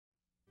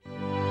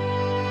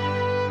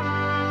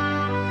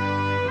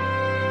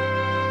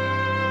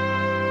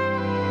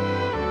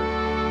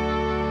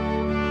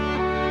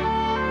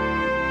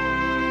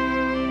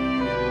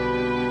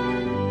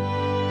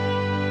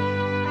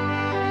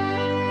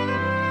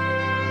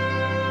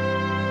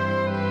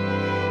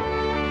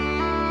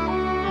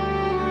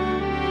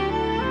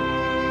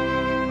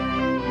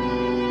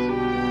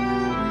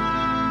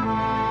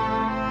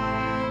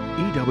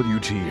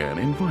EWTN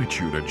invites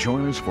you to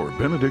join us for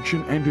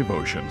benediction and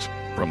devotions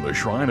from the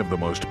Shrine of the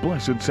Most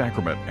Blessed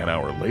Sacrament at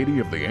Our Lady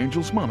of the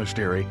Angels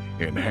Monastery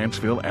in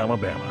Huntsville,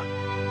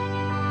 Alabama.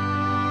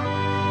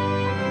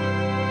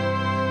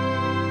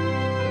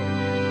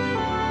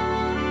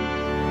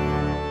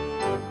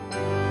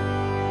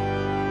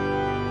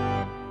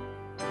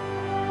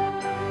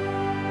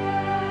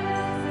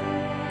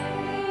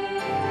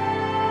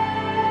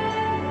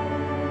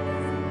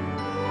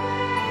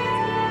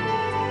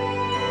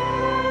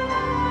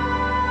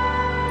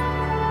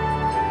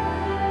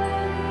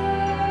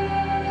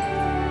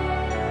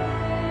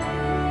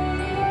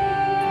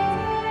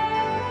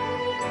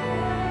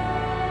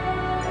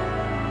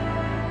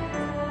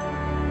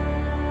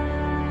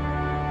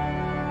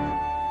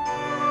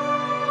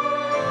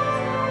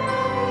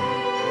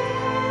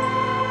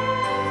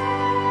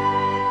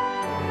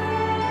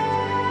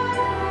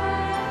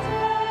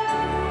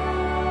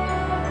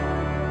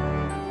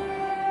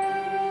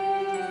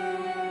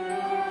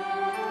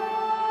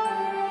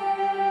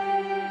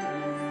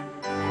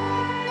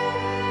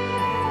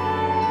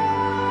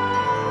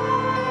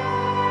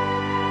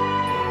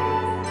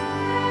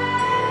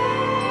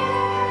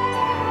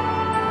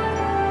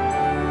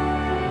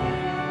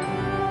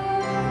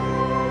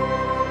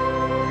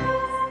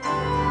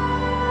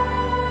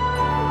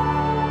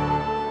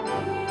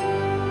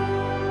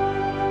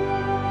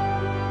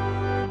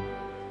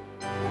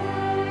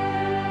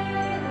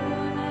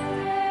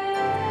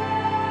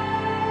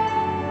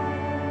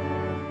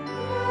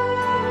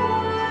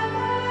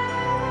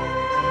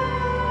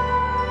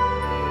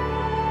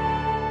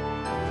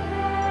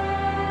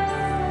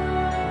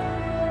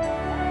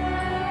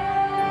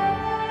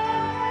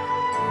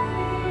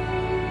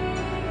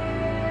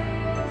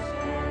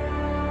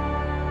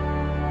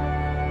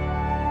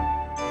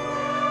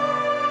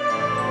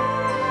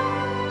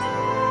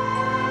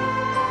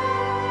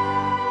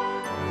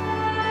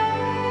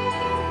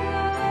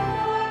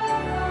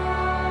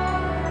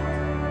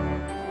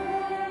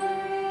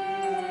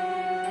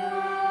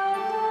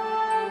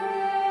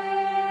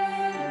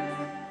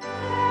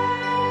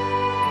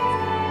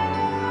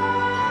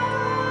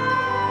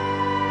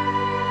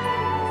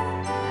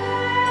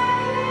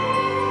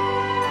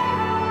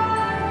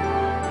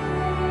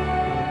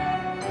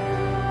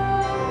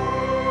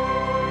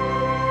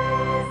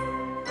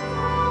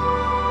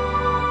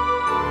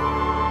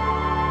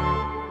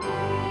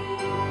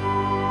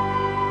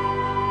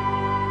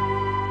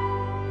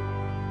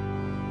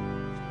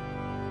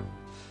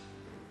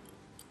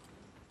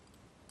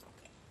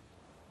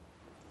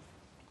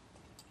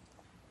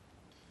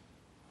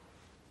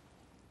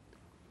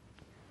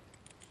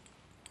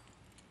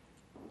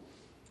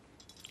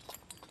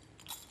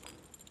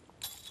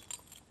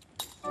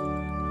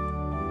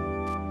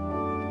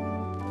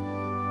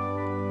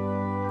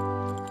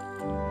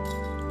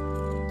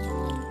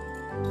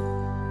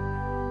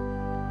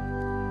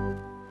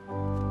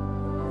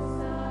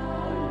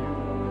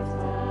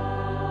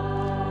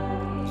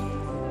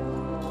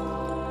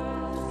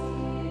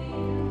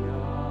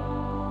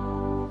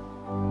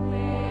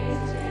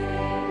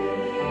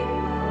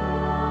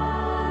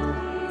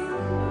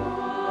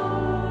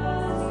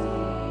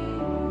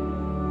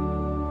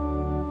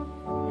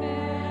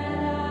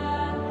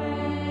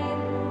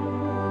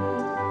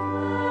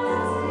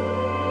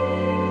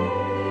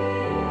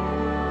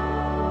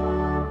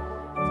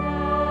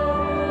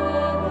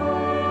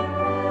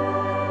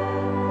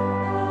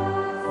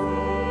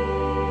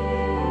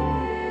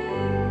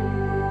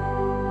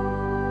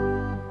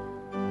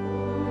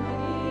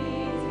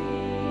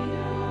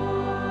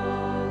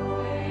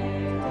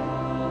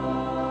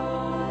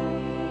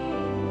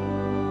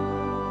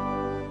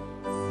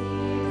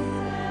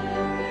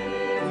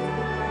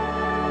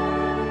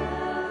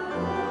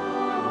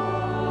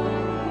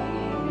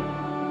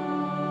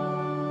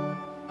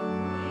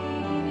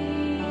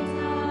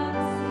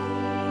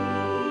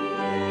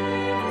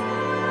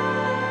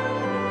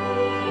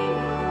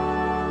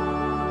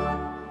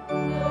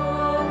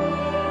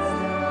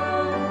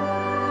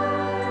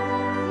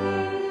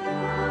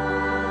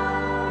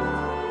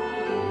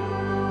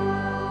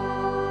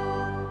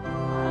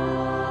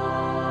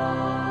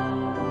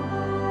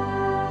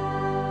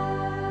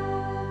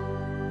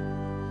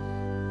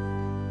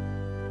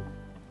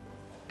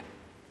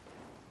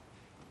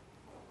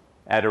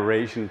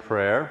 Adoration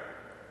prayer.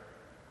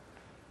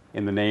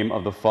 In the name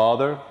of the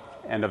Father,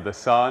 and of the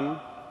Son,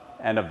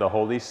 and of the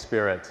Holy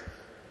Spirit.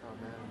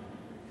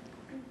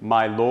 Amen.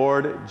 My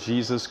Lord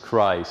Jesus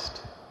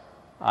Christ,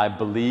 I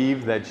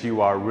believe that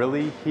you are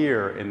really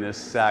here in this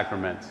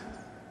sacrament.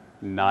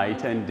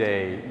 Night and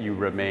day you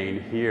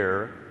remain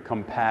here,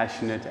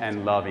 compassionate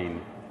and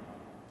loving.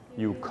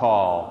 You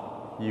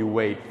call, you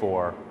wait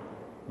for,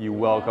 you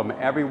welcome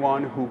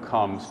everyone who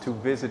comes to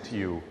visit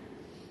you.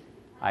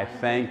 I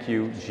thank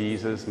you,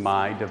 Jesus,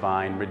 my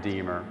divine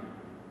Redeemer,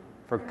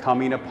 for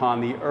coming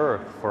upon the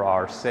earth for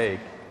our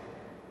sake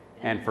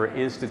and for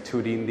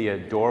instituting the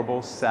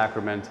adorable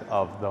sacrament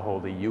of the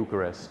Holy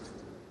Eucharist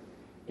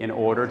in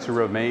order to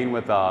remain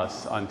with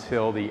us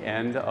until the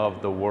end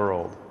of the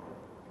world.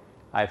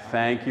 I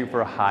thank you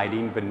for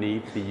hiding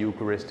beneath the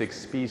Eucharistic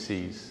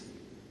species,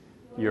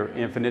 your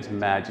infinite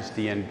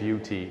majesty and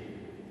beauty,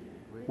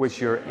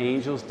 which your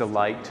angels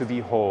delight to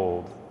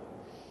behold,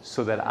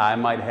 so that I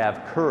might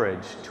have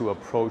courage to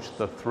approach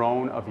the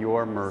throne of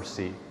your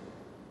mercy.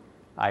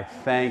 I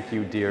thank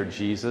you, dear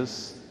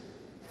Jesus,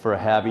 for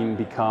having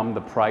become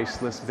the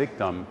priceless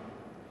victim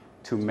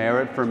to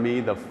merit for me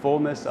the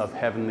fullness of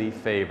heavenly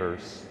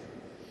favors.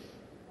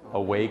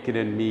 Awaken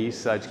in me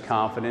such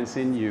confidence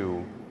in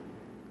you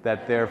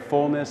that their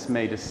fullness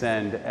may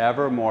descend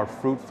ever more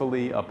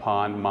fruitfully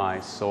upon my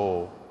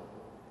soul.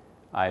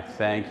 I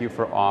thank you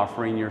for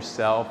offering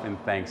yourself in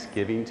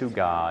thanksgiving to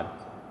God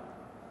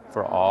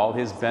for all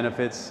his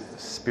benefits,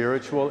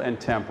 spiritual and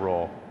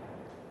temporal,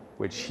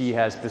 which he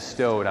has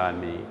bestowed on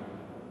me.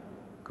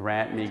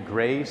 Grant me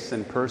grace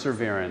and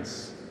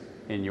perseverance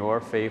in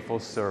your faithful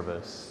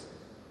service.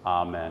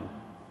 Amen.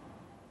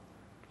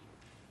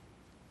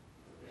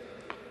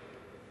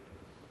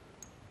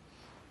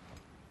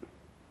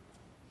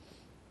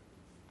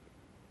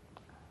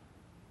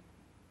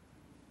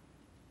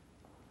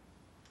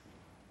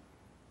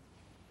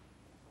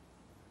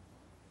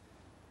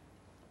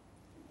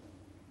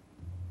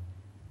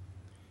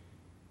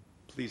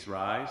 Please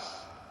rise.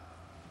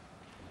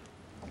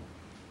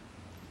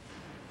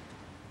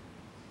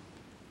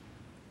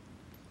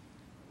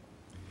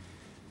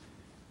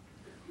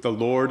 The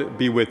Lord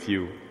be with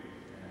you.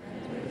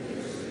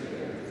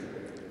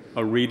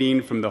 A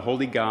reading from the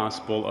Holy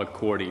Gospel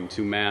according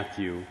to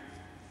Matthew.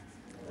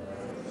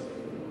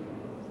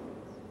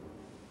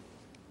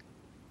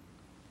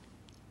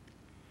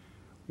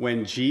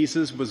 When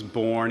Jesus was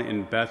born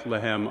in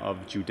Bethlehem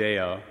of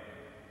Judea,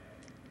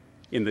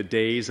 in the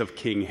days of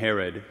King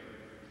Herod,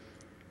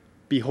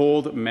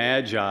 behold,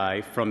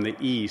 Magi from the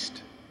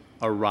east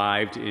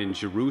arrived in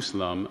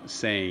Jerusalem,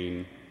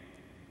 saying,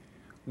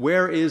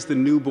 "Where is the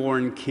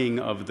newborn King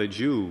of the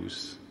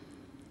Jews?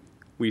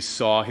 We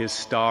saw his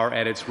star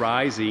at its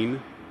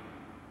rising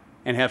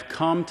and have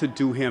come to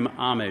do him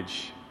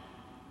homage."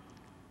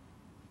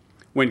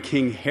 When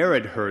King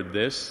Herod heard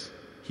this,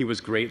 he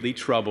was greatly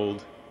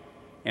troubled,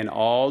 and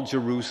all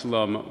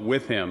Jerusalem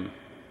with him.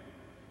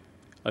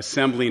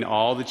 Assembling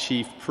all the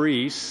chief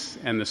priests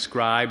and the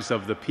scribes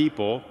of the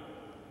people,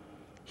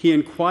 he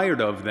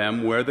inquired of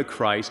them where the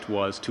Christ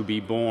was to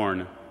be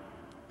born.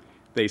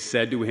 They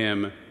said to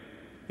him,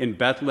 "In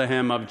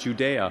Bethlehem of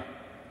Judea,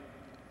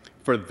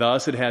 for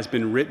thus it has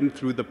been written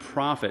through the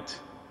prophet,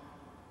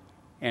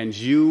 'And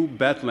you,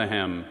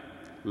 Bethlehem,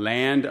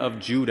 land of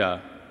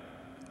Judah,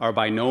 are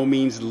by no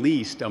means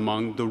least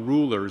among the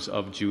rulers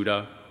of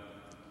Judah,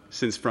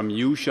 since from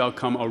you shall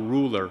come a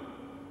ruler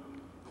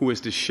who is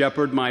to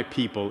shepherd my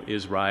people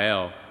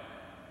Israel.'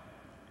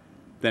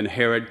 Then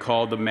Herod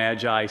called the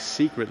Magi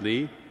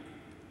secretly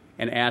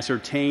and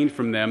ascertained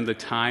from them the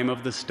time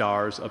of the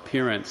star's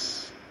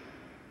appearance.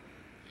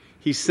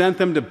 He sent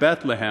them to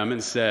Bethlehem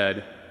and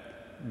said,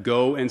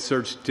 'Go and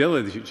search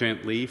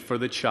diligently for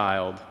the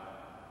child.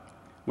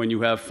 When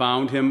you have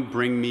found him,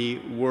 bring me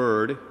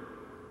word,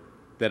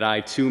 that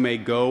I too may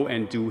go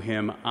and do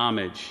him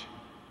homage.'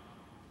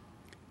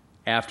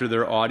 After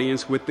their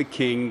audience with the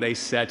king, they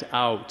set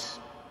out.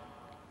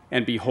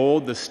 And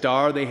behold, the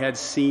star they had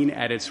seen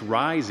at its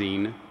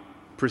rising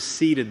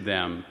preceded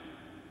them,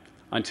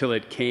 until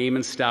it came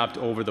and stopped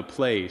over the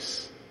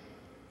place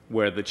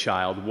where the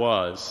child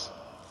was.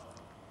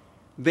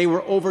 They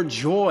were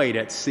overjoyed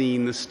at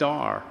seeing the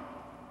star.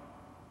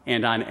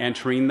 And on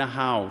entering the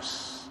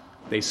house,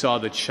 they saw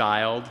the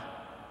child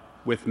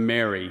with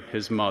Mary,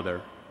 his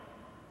mother.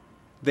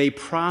 They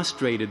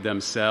prostrated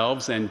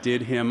themselves and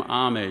did him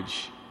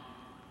homage.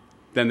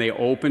 Then they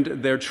opened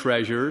their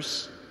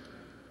treasures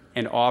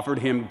and offered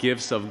him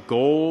gifts of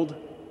gold,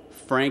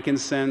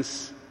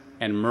 frankincense,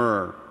 and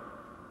myrrh.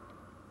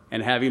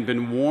 And having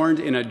been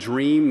warned in a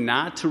dream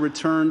not to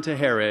return to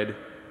Herod,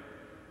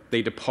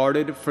 they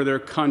departed for their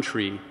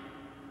country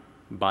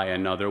by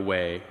another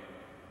way."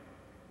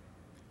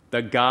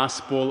 The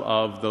Gospel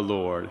of the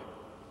Lord.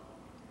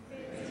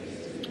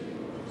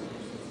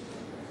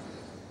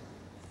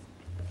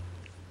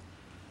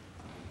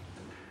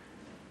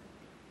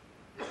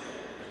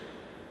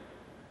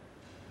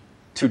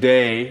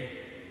 Today,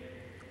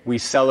 we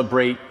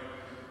celebrate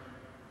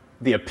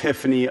the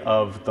Epiphany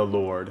of the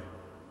Lord.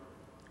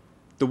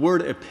 The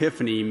word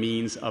epiphany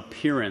means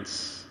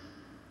appearance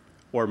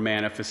or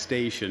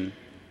manifestation.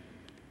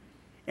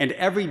 And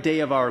every day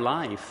of our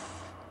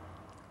life,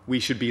 we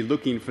should be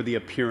looking for the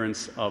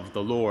appearance of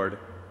the Lord.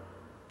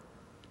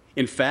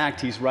 In fact,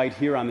 he's right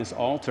here on this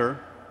altar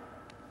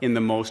in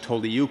the Most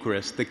Holy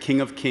Eucharist, the King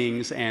of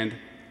Kings and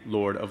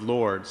Lord of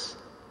Lords.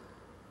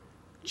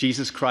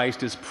 Jesus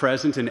Christ is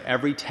present in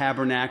every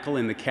tabernacle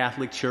in the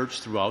Catholic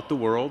Church throughout the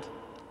world,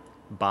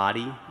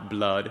 body,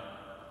 blood,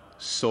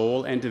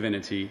 soul, and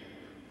divinity,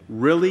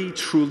 really,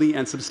 truly,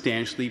 and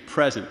substantially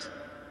present.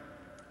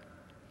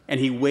 And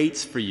he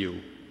waits for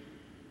you.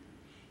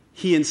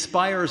 He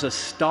inspires a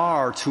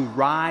star to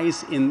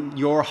rise in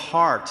your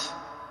heart.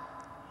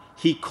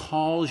 He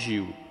calls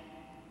you.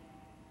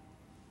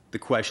 The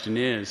question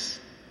is,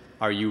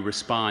 are you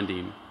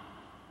responding?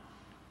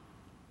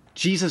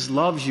 Jesus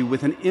loves you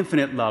with an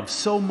infinite love,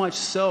 so much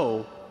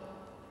so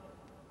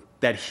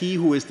that he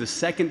who is the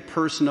second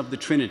person of the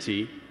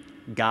Trinity,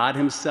 God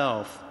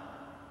himself,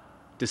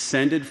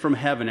 descended from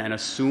heaven and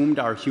assumed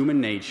our human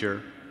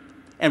nature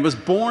and was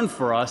born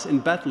for us in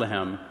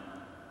Bethlehem,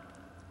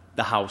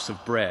 the house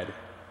of bread.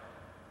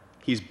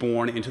 He's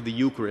born into the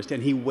Eucharist,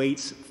 and he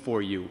waits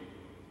for you.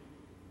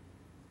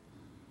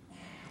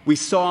 We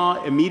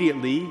saw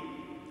immediately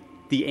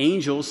the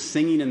angels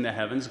singing in the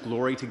heavens,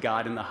 "Glory to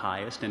God in the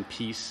highest, and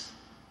peace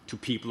to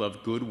people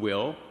of good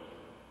will."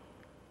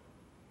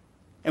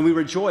 And we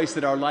rejoice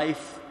that our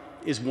life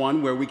is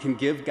one where we can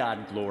give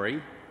God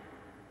glory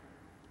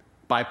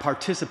by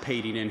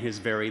participating in his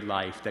very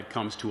life that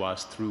comes to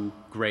us through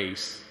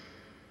grace.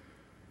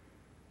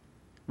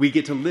 We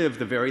get to live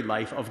the very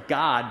life of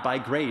God by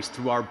grace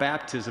through our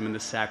baptism and the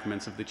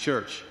sacraments of the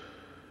church.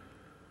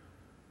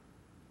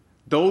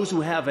 Those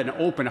who have an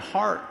open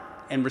heart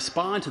and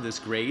respond to this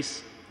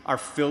grace are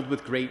filled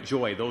with great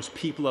joy. Those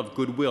people of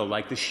goodwill,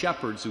 like the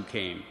shepherds who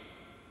came,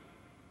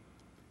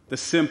 the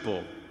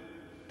simple,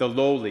 the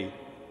lowly,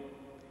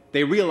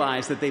 they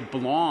realize that they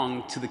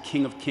belong to the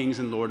King of Kings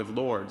and Lord of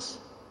Lords.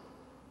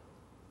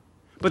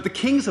 But the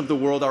kings of the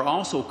world are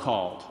also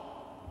called.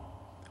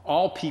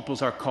 All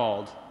peoples are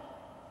called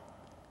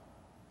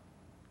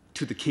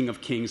to the King of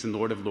Kings and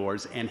Lord of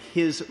Lords and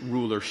his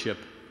rulership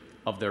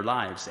of their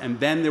lives. And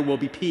then there will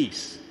be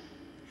peace.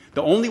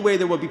 The only way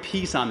there will be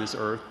peace on this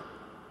earth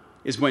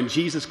is when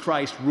Jesus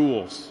Christ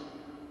rules.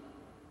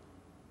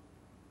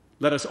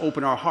 Let us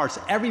open our hearts.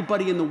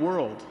 Everybody in the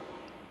world,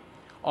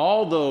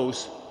 all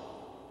those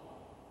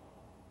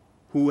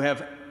who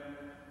have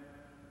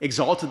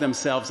exalted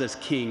themselves as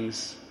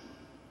kings,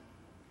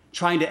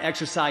 trying to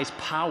exercise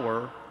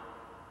power,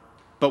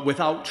 but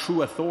without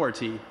true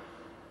authority,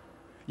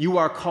 you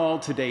are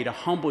called today to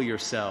humble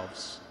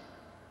yourselves,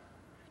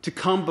 to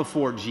come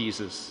before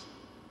Jesus,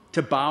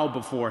 to bow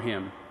before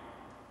him,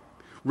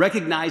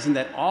 recognizing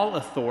that all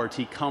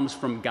authority comes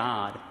from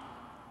God,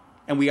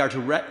 and we are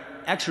to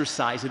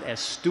exercise it as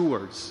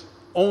stewards,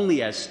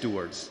 only as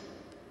stewards.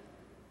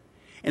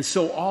 And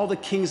so all the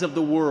kings of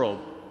the world,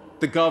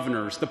 the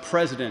governors, the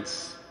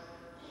presidents,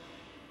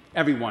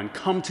 everyone,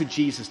 come to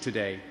Jesus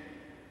today.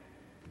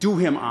 Do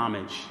him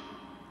homage.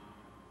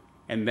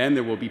 And then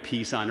there will be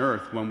peace on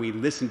earth when we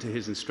listen to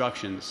his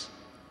instructions.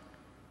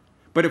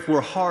 But if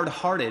we're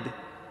hard-hearted,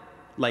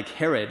 like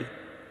Herod,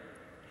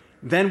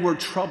 then we're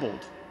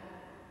troubled.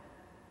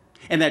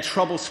 And that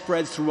trouble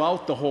spreads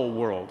throughout the whole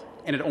world,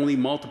 and it only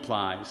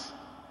multiplies.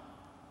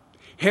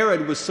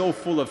 Herod was so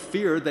full of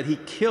fear that he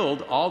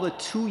killed all the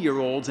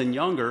 2-year-olds and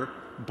younger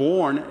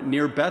born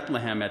near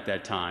Bethlehem at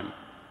that time.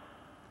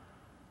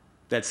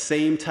 That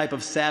same type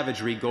of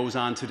savagery goes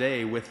on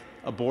today with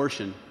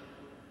abortion.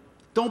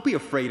 Don't be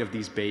afraid of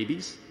these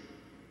babies.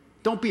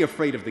 Don't be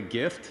afraid of the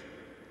gift.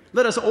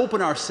 Let us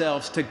open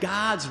ourselves to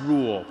God's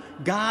rule,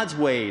 God's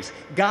ways,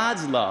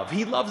 God's love.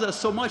 He loves us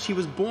so much, he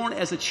was born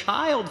as a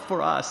child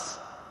for us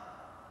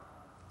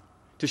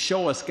to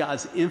show us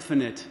God's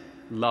infinite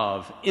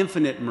love,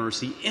 infinite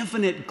mercy,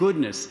 infinite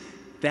goodness.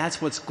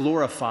 That's what's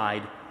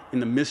glorified in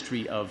the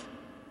mystery of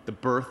the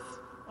birth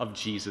of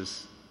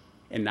Jesus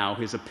and now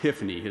his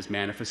epiphany, his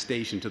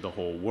manifestation to the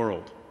whole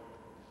world.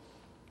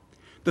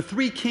 The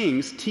three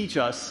kings teach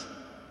us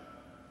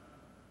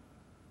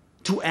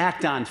to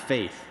act on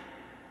faith.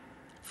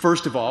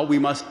 First of all, we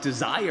must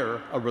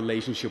desire a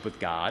relationship with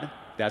God.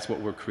 That's what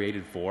we're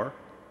created for.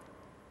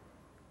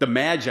 The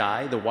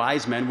Magi, the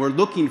wise men, were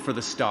looking for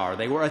the star.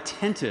 They were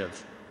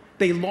attentive.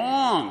 They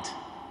longed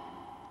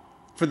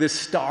for this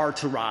star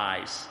to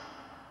rise.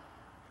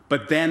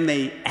 But then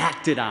they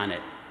acted on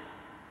it.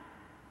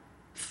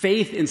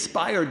 Faith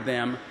inspired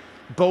them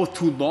both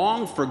to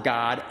long for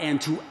God and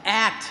to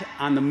act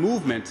on the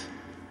movement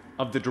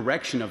of the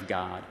direction of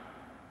God.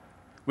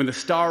 When the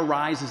star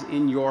rises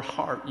in your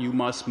heart, you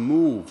must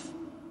move.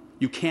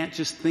 You can't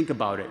just think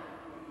about it.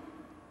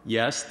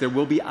 Yes, there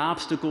will be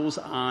obstacles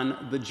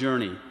on the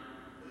journey.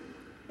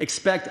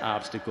 Expect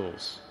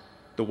obstacles.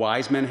 The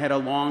wise men had a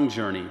long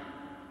journey.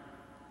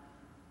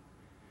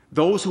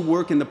 Those who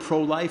work in the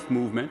pro-life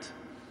movement,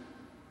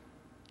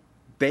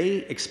 they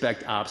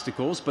expect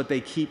obstacles, but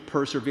they keep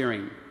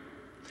persevering.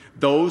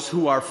 Those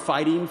who are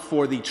fighting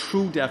for the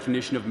true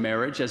definition of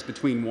marriage as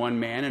between one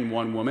man and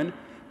one woman,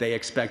 they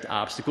expect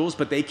obstacles,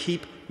 but they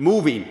keep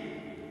moving.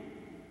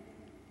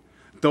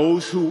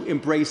 Those who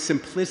embrace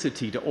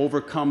simplicity to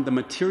overcome the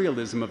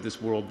materialism of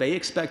this world, they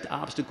expect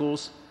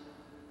obstacles,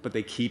 but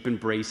they keep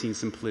embracing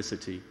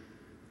simplicity.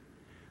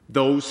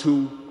 Those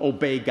who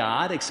obey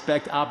God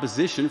expect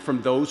opposition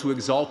from those who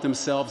exalt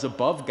themselves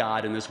above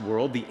God in this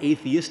world, the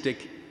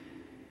atheistic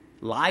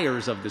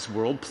liars of this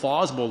world,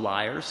 plausible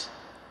liars,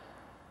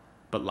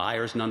 but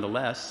liars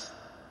nonetheless.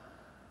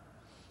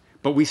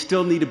 But we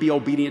still need to be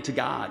obedient to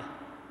God.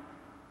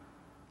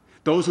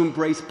 Those who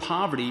embrace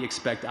poverty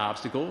expect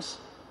obstacles.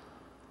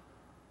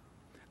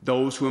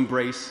 Those who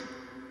embrace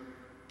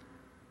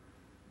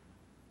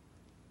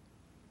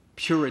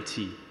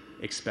purity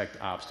expect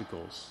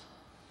obstacles.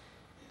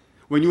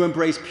 When you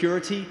embrace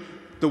purity,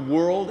 the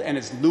world and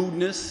its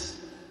lewdness,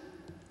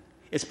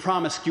 its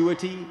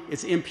promiscuity,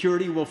 its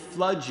impurity will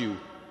flood you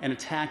and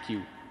attack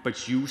you,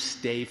 but you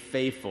stay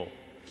faithful.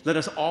 Let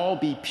us all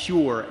be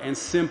pure and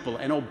simple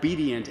and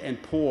obedient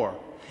and poor,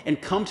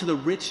 and come to the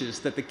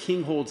riches that the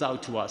King holds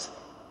out to us.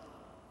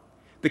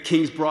 The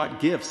kings brought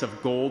gifts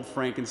of gold,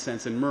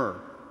 frankincense, and myrrh.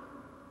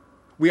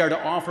 We are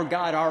to offer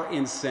God our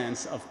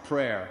incense of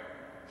prayer,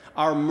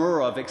 our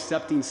myrrh of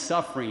accepting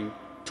suffering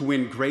to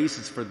win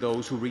graces for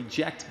those who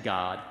reject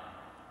God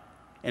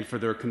and for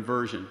their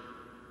conversion.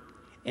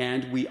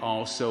 And we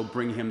also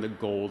bring him the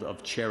gold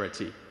of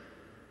charity.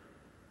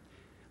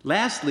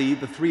 Lastly,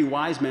 the three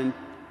wise men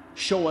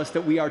show us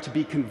that we are to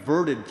be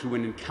converted through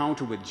an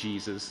encounter with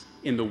Jesus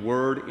in the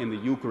Word, in the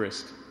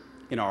Eucharist,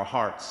 in our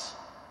hearts.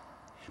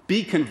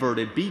 Be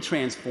converted, be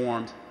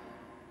transformed,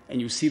 and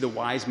you see the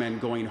wise men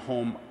going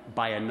home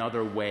by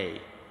another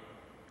way.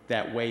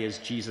 That way is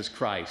Jesus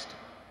Christ,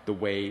 the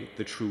way,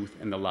 the truth,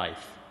 and the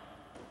life.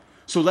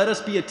 So let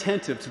us be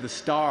attentive to the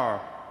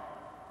star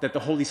that the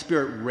Holy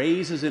Spirit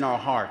raises in our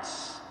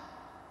hearts.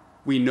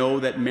 We know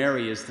that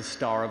Mary is the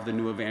star of the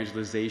new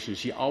evangelization.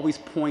 She always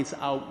points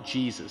out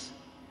Jesus.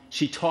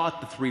 She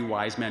taught the three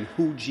wise men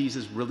who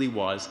Jesus really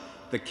was,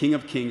 the King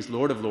of Kings,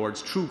 Lord of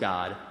Lords, true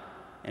God,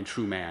 and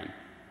true man.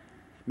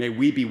 May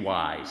we be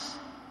wise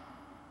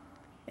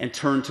and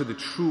turn to the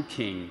true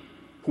King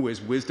who is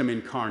wisdom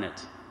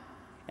incarnate,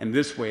 and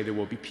this way there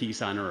will be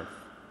peace on earth.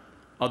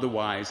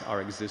 Otherwise,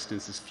 our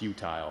existence is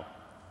futile.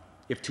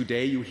 If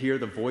today you hear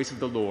the voice of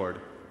the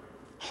Lord,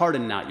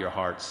 harden not your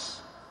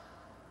hearts.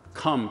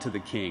 Come to the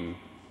King.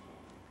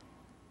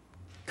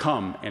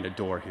 Come and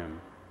adore him.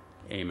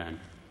 Amen.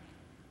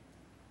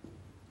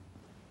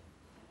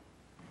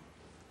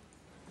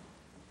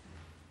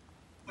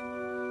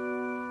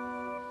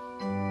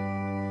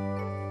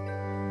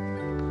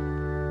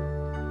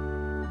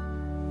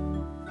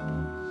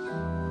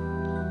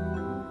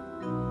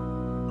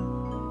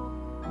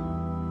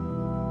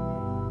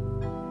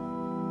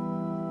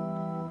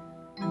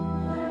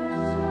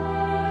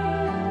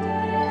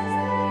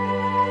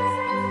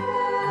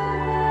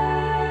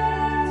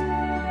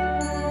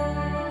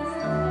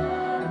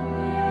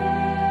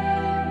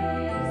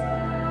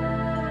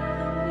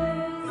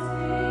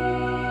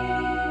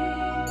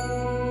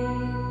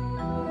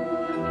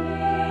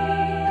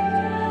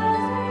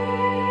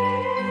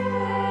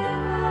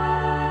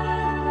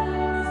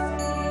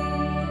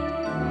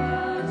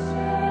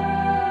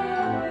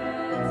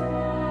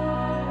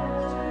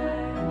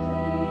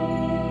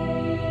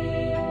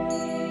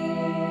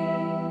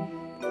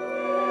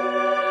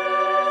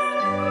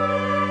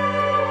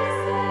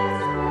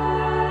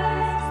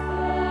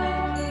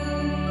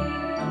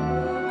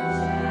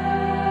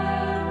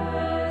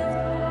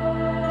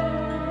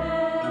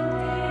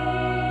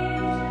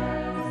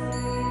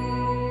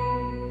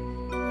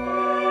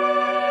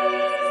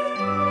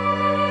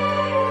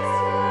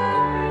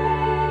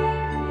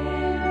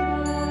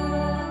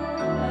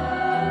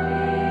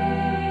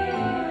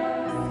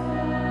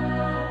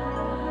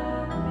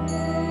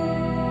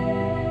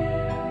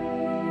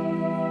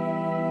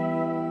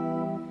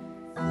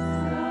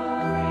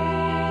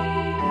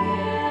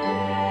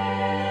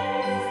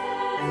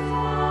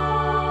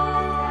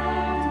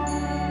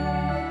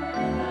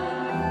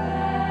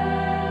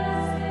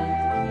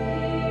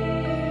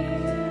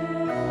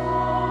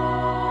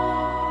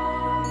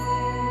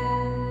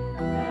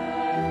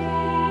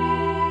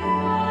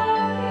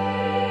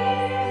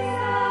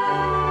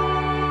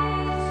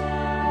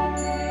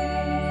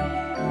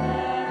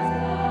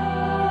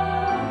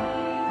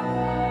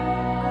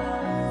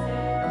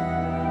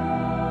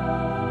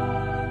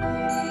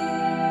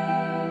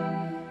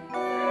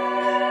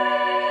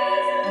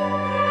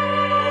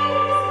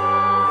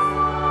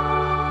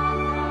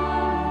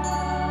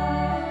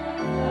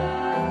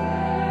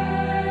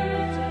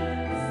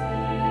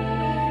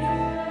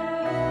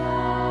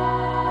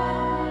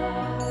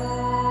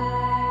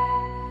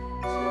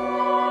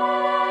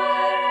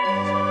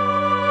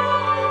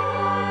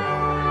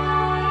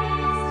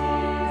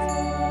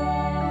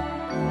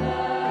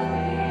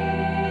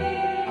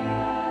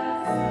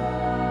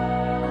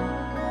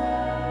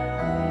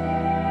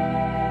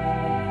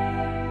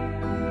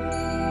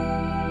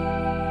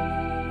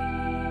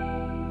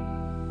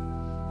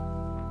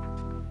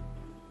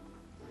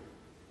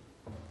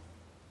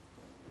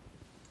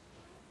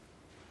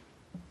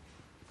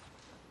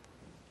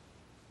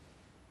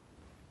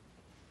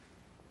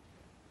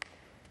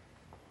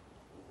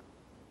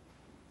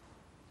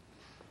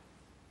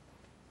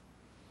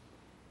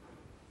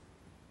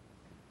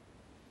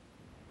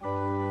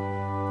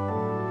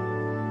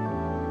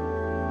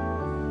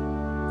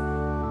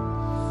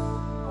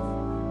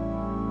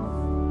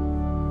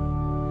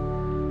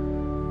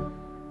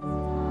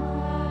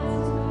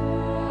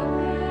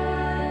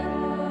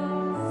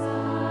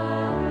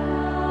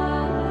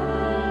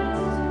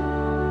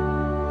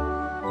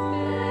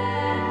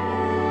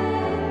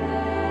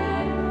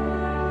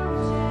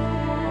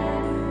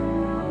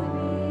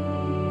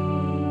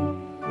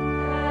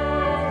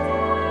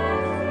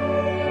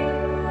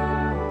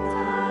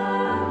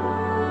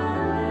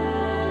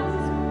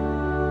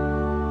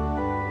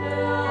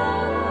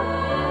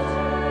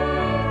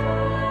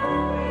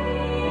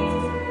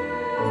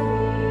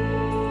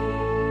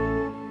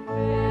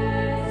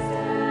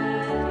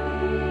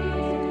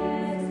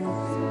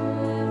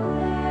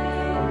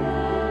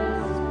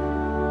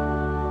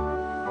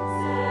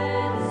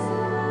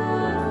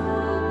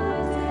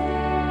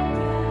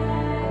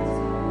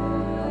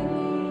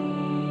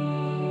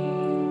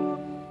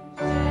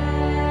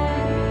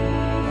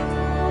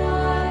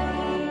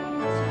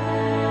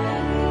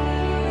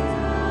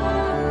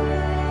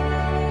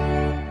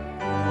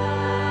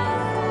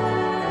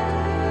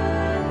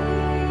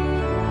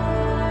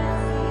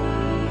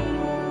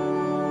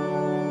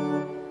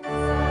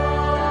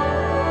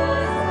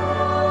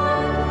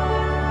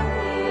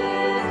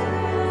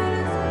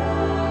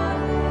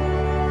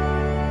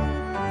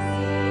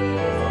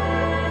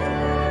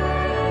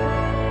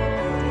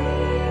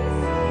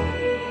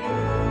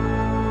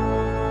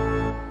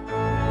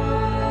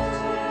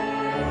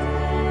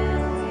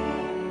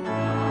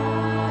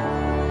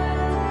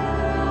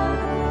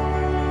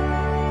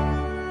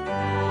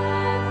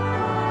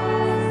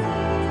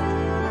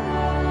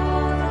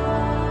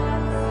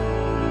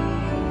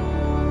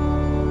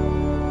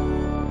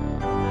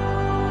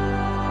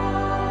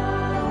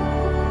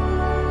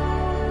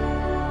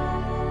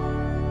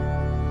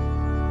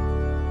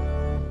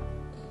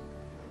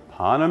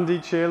 Panem di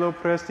cielo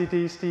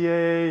prestitis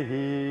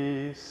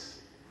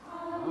Dieis.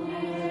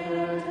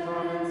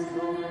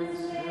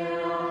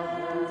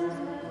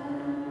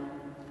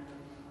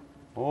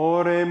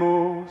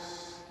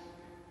 Oremus.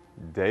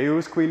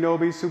 Deus qui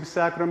nobis sub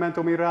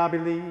sacramento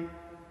mirabili,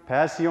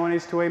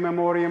 passionis tuae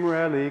memoriam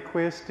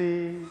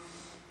reliquisti,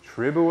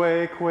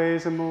 tribue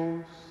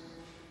quesemus,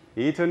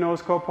 ita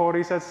nos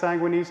corporis et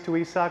sanguinis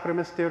tui sacra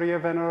mysteria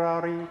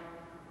venerari,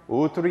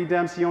 ut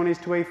redemptionis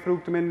tuae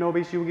fructum in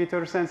nobis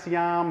iugitur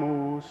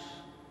sensiamus,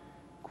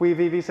 qui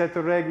vivis et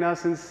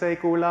regnas in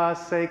saecula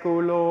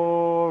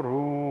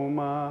saeculorum.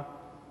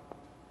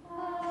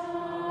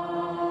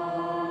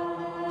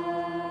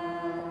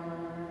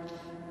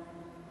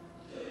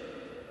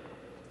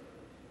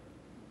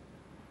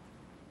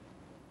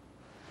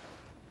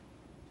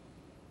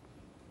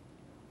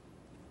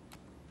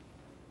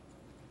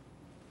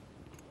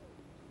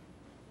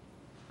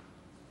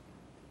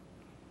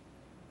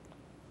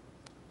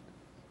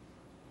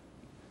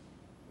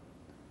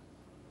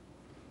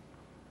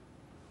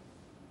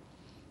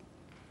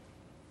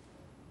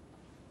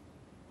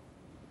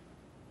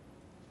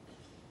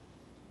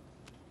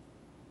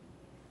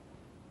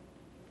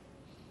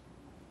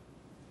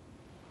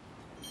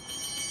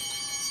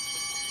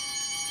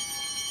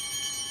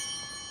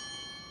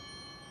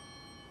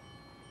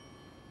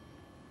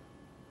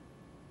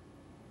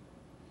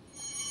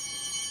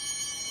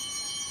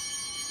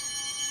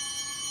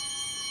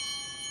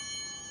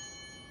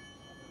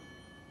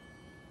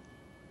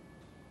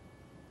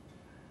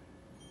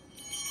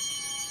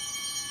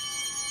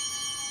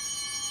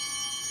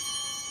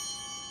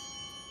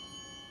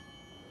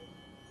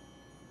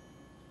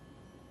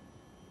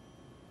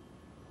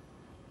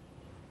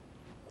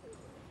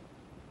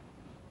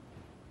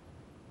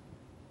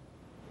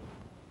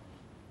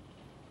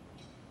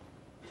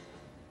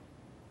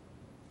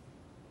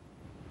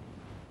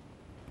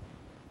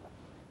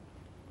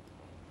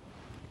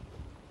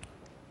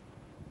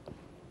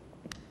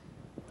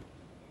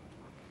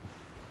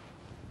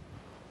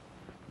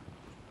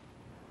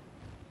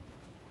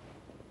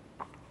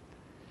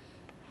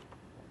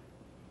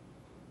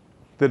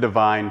 The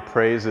divine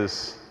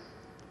praises.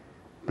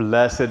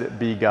 Blessed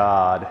be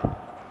God.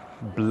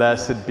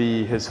 Blessed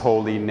be his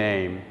holy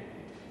name.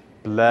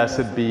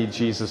 Blessed be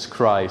Jesus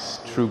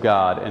Christ, true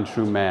God and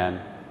true man.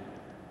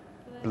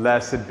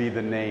 Blessed be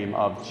the name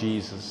of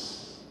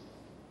Jesus.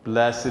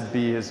 Blessed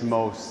be his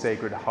most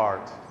sacred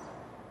heart.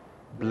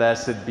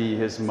 Blessed be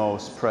his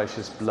most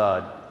precious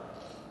blood.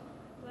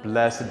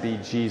 Blessed be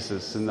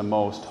Jesus in the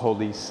most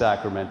holy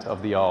sacrament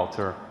of the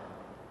altar.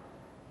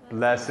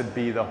 Blessed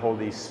be the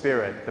Holy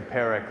Spirit, the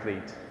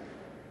Paraclete.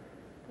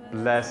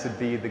 Blessed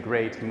be the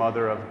great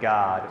Mother of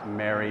God,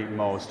 Mary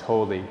Most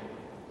Holy.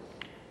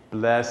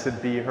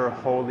 Blessed be her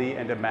holy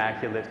and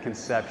immaculate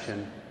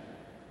conception.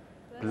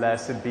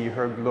 Blessed be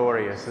her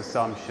glorious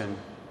Assumption.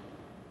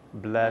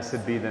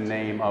 Blessed be the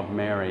name of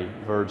Mary,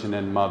 Virgin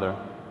and Mother.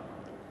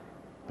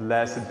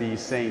 Blessed be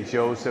Saint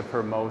Joseph,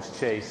 her most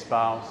chaste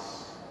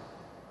spouse.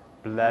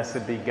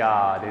 Blessed be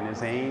God in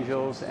his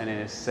angels and in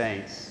his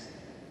saints.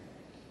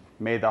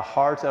 May the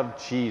heart of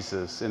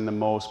Jesus in the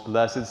most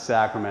blessed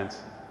sacrament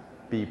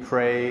be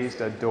praised,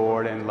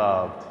 adored, and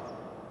loved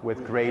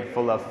with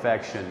grateful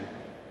affection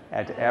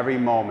at every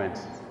moment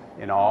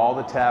in all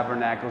the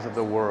tabernacles of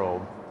the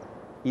world,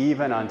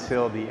 even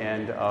until the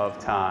end of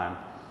time.